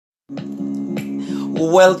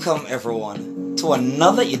Welcome everyone to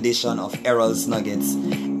another edition of Errol's Nuggets,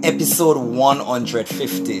 episode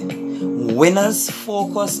 150. Winners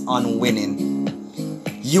focus on winning.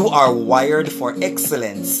 You are wired for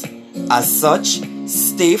excellence. As such,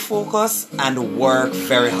 stay focused and work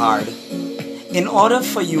very hard. In order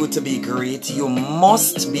for you to be great, you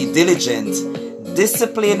must be diligent,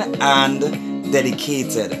 disciplined, and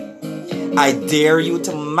dedicated. I dare you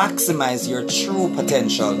to maximize your true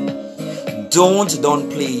potential. Don't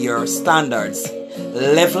downplay your standards.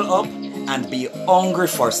 Level up and be hungry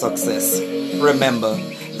for success. Remember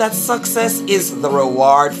that success is the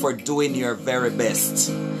reward for doing your very best.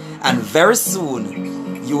 And very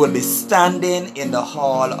soon, you will be standing in the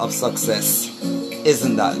hall of success.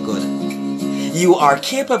 Isn't that good? You are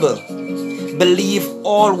capable. Believe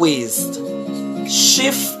always.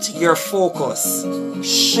 Shift your focus.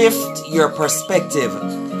 Shift your perspective.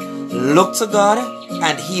 Look to God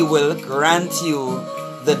and He will grant you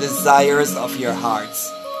the desires of your heart.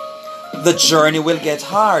 The journey will get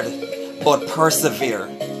hard, but persevere.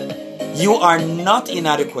 You are not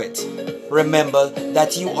inadequate. Remember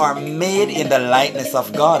that you are made in the likeness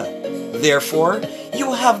of God. Therefore,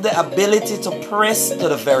 you have the ability to press to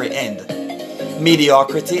the very end.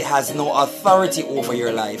 Mediocrity has no authority over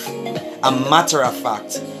your life. A matter of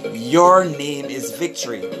fact, your name is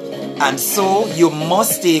victory. And so you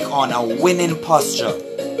must take on a winning posture.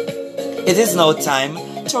 It is now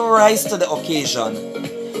time to rise to the occasion.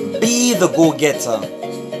 Be the go-getter.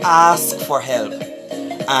 Ask for help.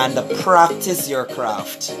 And practice your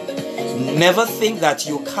craft. Never think that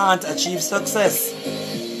you can't achieve success.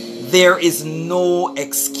 There is no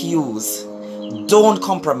excuse. Don't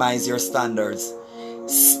compromise your standards.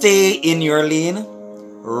 Stay in your lane.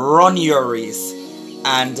 Run your race.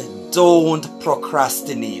 And don't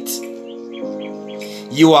procrastinate.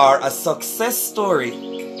 You are a success story,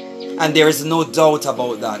 and there is no doubt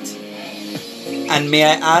about that. And may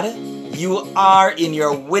I add, you are in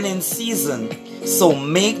your winning season, so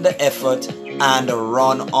make the effort and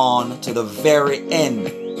run on to the very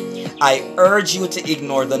end. I urge you to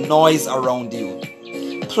ignore the noise around you.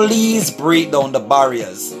 Please break down the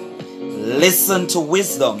barriers. Listen to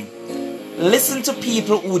wisdom. Listen to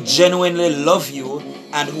people who genuinely love you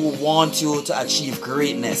and who want you to achieve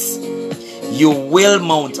greatness. You will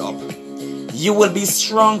mount up. You will be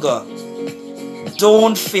stronger.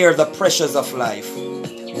 Don't fear the pressures of life.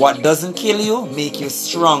 What doesn't kill you make you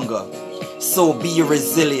stronger. So be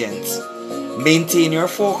resilient. Maintain your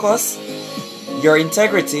focus, your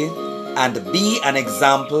integrity, and be an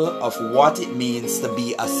example of what it means to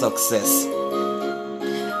be a success.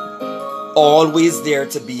 Always there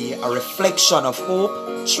to be a reflection of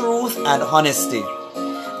hope, truth, and honesty.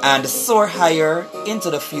 And soar higher into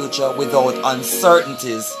the future without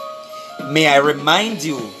uncertainties. May I remind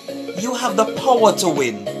you, you have the power to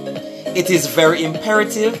win. It is very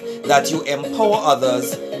imperative that you empower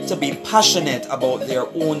others to be passionate about their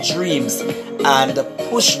own dreams and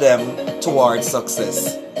push them towards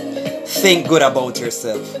success. Think good about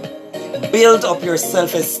yourself. Build up your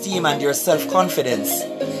self-esteem and your self-confidence.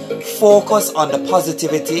 Focus on the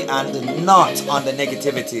positivity and not on the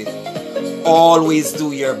negativity. Always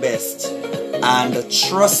do your best and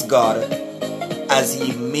trust God as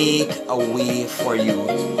He make a way for you.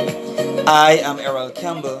 I am Errol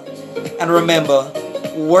Campbell, and remember,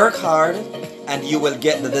 work hard and you will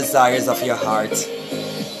get the desires of your heart.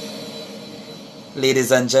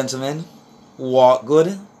 Ladies and gentlemen, walk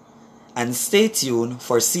good and stay tuned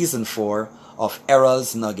for season 4 of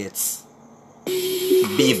Errol's Nuggets.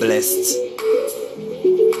 Be blessed.